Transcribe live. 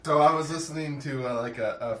So I was listening to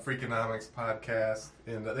a Freakonomics podcast,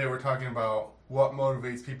 and they were talking about what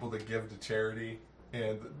motivates people to give to charity,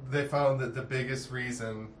 and they found that the biggest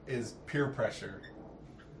reason is peer pressure,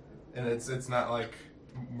 and it's not like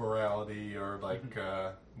morality or like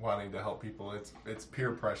wanting to help people. It's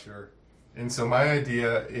peer pressure, and so my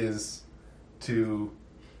idea is to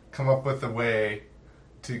come up with a way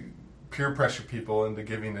to peer pressure people into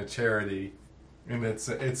giving to charity. And it's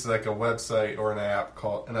like a website or an app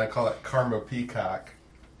and I call it Karma Peacock,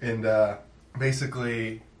 and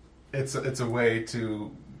basically it's a way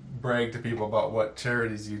to brag to people about what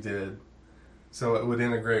charities you did. So it would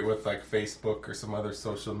integrate with like Facebook or some other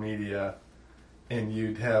social media, and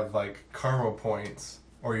you'd have like karma points,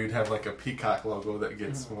 or you'd have like a peacock logo that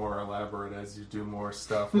gets more elaborate as you do more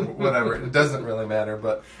stuff, or whatever. It doesn't really matter,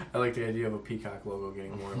 but I like the idea of a peacock logo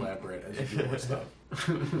getting more elaborate as you do more stuff.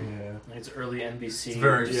 Yeah, it's early NBC. It's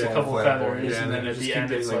very just a couple feathers, and then at the end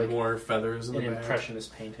it's like more feathers in an the back.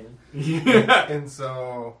 impressionist painting. And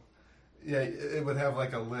so, yeah, it would have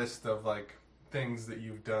like a list of like things that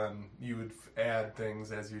you've done. You would add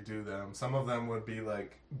things as you do them. Some of them would be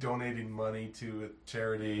like donating money to a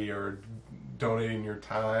charity, or donating your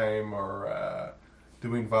time, or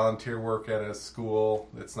doing volunteer work at a school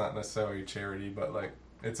that's not necessarily a charity, but like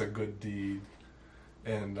it's a good deed.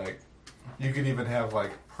 And like you could even have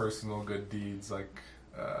like personal good deeds, like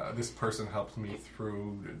this person helped me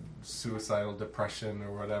through suicidal depression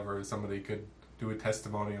or whatever. Somebody could do a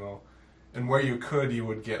testimonial, and where you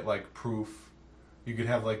would get like proof. You could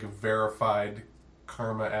have like a verified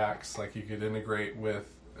karma acts, like you could integrate with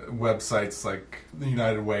websites like the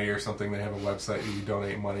United Way or something. They have a website where you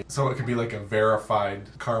donate money, so it could be like a verified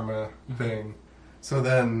karma thing. So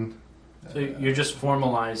then, So you're just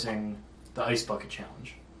formalizing the Ice Bucket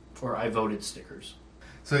Challenge, or I voted stickers.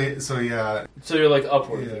 So yeah. So you're like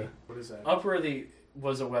Upworthy. Yeah. What is that? Upworthy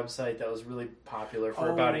was a website that was really popular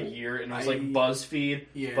for about a year, and it was like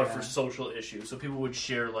BuzzFeed, but for social issues. So people would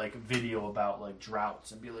share like video about like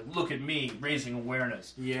droughts and be like, "Look at me raising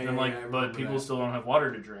awareness." Yeah, and I'm like, but people still don't have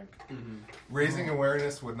water to drink. Mm-hmm. Raising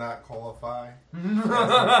awareness would not qualify.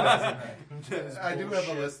 I do have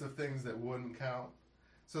a list of things that wouldn't count.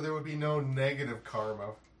 So there would be no negative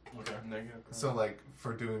karma. Okay. Negative karma. So like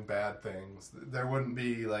for doing bad things, there wouldn't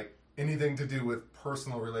be like anything to do with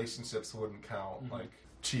personal relationships wouldn't count, like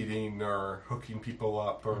cheating or hooking people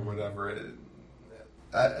up or whatever.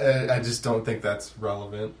 I just don't think that's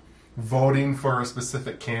relevant. Voting for a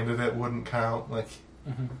specific candidate wouldn't count. Like,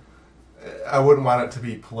 I wouldn't want it to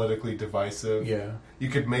be politically divisive. Yeah. You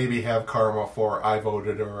could maybe have karma for I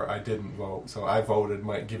voted or I didn't vote. So I voted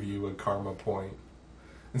might give you a karma point.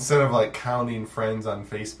 Instead of like counting friends on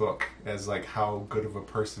Facebook as like how good of a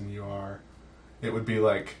person you are, it would be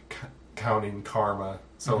like counting karma.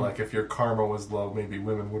 So like if your karma was low, maybe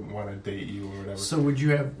women wouldn't want to date you or whatever. So would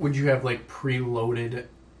you have like preloaded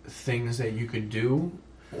things that you could do,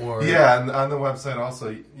 or yeah, and on the website also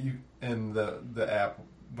you in the app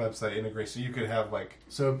website integration you could have like,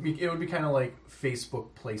 so it would be kind of like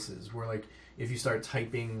Facebook Places, where like if you start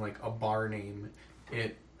typing like a bar name,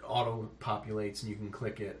 it auto populates and you can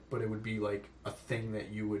click it, but it would be like a thing that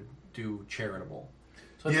you would do charitable.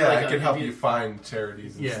 So yeah, like it could help you find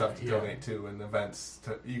charities and stuff to yeah. donate to, and events.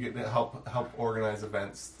 You get to help organize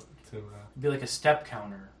events to. It'd be like a step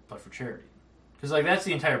counter, but for charity. Because like that's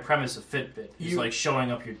the entire premise of Fitbit. Is like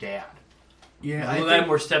showing up your dad. Yeah, I have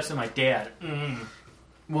more steps than my dad.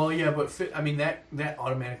 Well, yeah, but that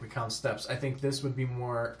automatically counts steps. I think this would be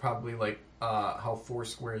more probably like how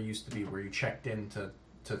Foursquare used to be, where you checked into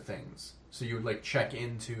things. So you would like check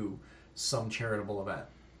into some charitable event.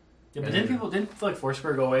 Yeah, but didn't like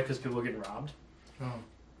Foursquare go away because people were getting robbed? Oh.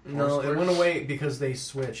 No, it went away because they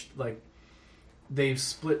switched. Like, they've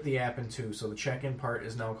split the app in two. So the check-in part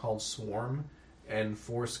is now called Swarm, and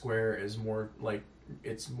Foursquare is more like,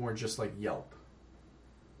 it's more just like Yelp,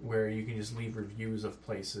 where you can just leave reviews of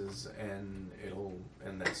places and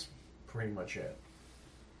that's pretty much it.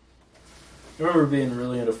 I remember being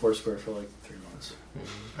really into Foursquare for like 3 months.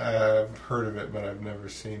 I've heard of it, but I've never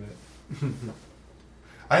seen it.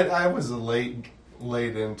 I was late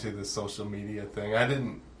into the social media thing. I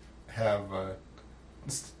didn't have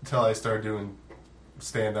until I started doing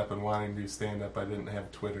stand up and wanting to do stand up. I didn't have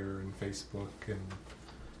Twitter and Facebook and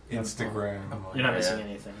Instagram. You're not missing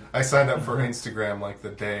anything. I signed up for Instagram like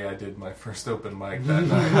the day I did my first open mic that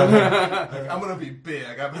night. Like, I'm gonna be big.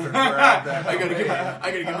 I better grab that. I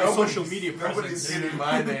gotta get my social media presence. Nobody's getting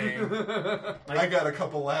my name. I got a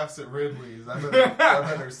couple laughs at Ridley's. I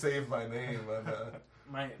better save my name.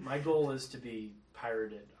 My goal is to be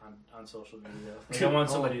pirate it on social media. Like, I want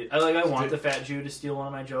somebody. I want the fat Jew to steal one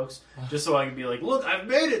of my jokes, just so I can be like, look, I've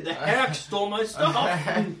made it. The hack stole my stuff.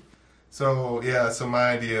 So my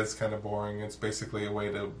idea is kind of boring. It's basically a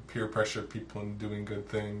way to peer pressure people into doing good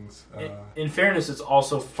things. In fairness, it's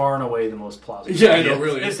also far and away the most plausible. Yeah, I know,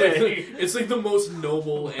 really. It's like the most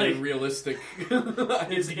noble and realistic.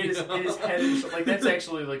 His head, like, that's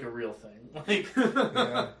actually like a real thing. Like,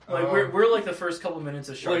 we're like the first couple minutes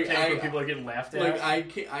of Shark Tank where people are getting laughed at.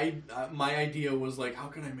 Like, my idea was like, how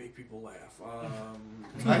can I make people laugh?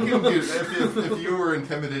 I can do, if you were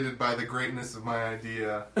intimidated by the greatness of my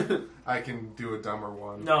idea, I can do a dumber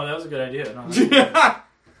one. No, that was a good idea.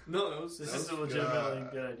 No, this is a legitimately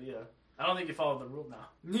good idea. I don't think you followed the rule now.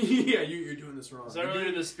 Yeah, you're doing this wrong. Is that really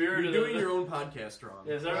in the spirit of You're doing your own podcast wrong.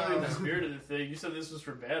 Yeah, is that really in the spirit of the thing? You said this was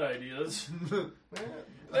for bad ideas.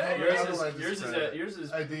 Yours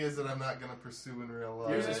is ideas that I'm not going to pursue in real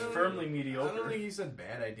life. Yours is firmly mediocre. I don't think he said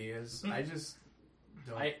bad ideas. I just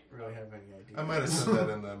don't really have any ideas. I might have said that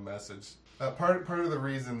in the message. Part of the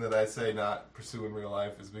reason that I say not pursue in real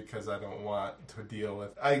life is because I don't want to deal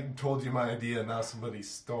with. I told you my idea, and now somebody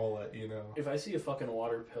stole it. You know. If I see a fucking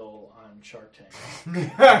water pill on Shark Tank,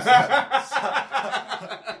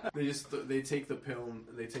 they take the pill,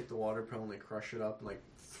 they take the water pill, and they crush it up and like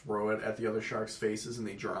throw it at the other sharks' faces, and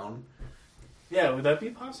they drown. Yeah, would that be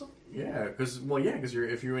possible? Yeah, because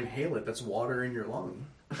if you inhale it, that's water in your lung.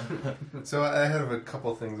 So I have a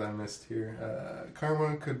couple things I missed here.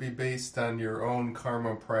 Karma could be based on your own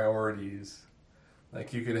karma priorities.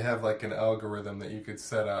 Like you could have like an algorithm that you could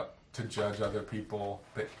set up to judge other people.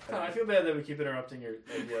 I feel bad that we keep interrupting your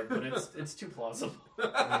idea, but it's too plausible.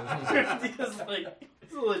 Because like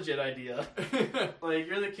it's a legit idea. Like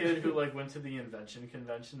you're the kid who like went to the invention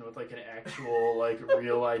convention with like an actual like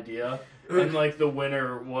real idea, and like the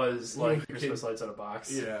winner was like Christmas lights on a box.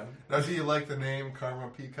 Yeah. Now, do you like the name Karma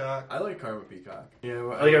Peacock? I like Karma Peacock. Yeah.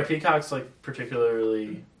 Like our peacocks like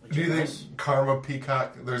particularly. Like, do you think Karma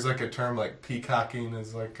Peacock? There's like a term like peacocking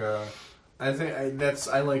is like. I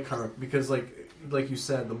like karma because like you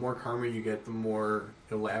said, the more karma you get, the more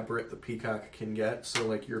elaborate the peacock can get. So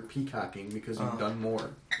like you're peacocking because you've done more.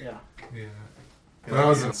 Yeah. Yeah. When I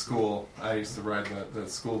was in school, I used to ride the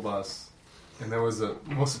school bus, and there was the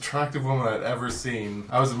most attractive woman I'd ever seen.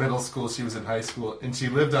 I was in middle school, she was in high school, and she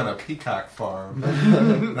lived on a peacock farm.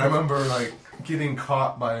 And I remember like getting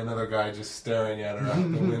caught by another guy just staring at her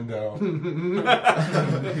out the window.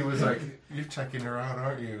 He was like, "You're checking her out,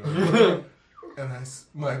 aren't you?" And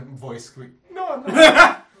my voice squeaked, "No, I'm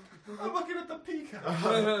not. I'm looking at the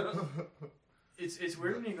peacock." It's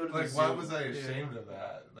weird when you go to like, the why zoo. was I ashamed of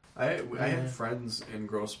that? I had friends in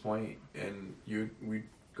Grosse Pointe, and we'd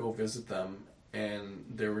go visit them, and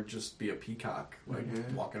there would just be a peacock like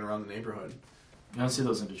walking around the neighborhood. I don't see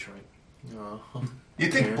those in Detroit.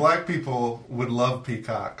 You think black people would love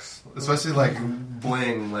peacocks, especially like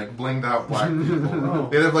blinged out black people.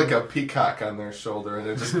 They'd have like a peacock on their shoulder, and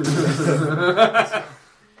it just is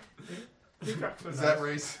that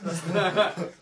racist?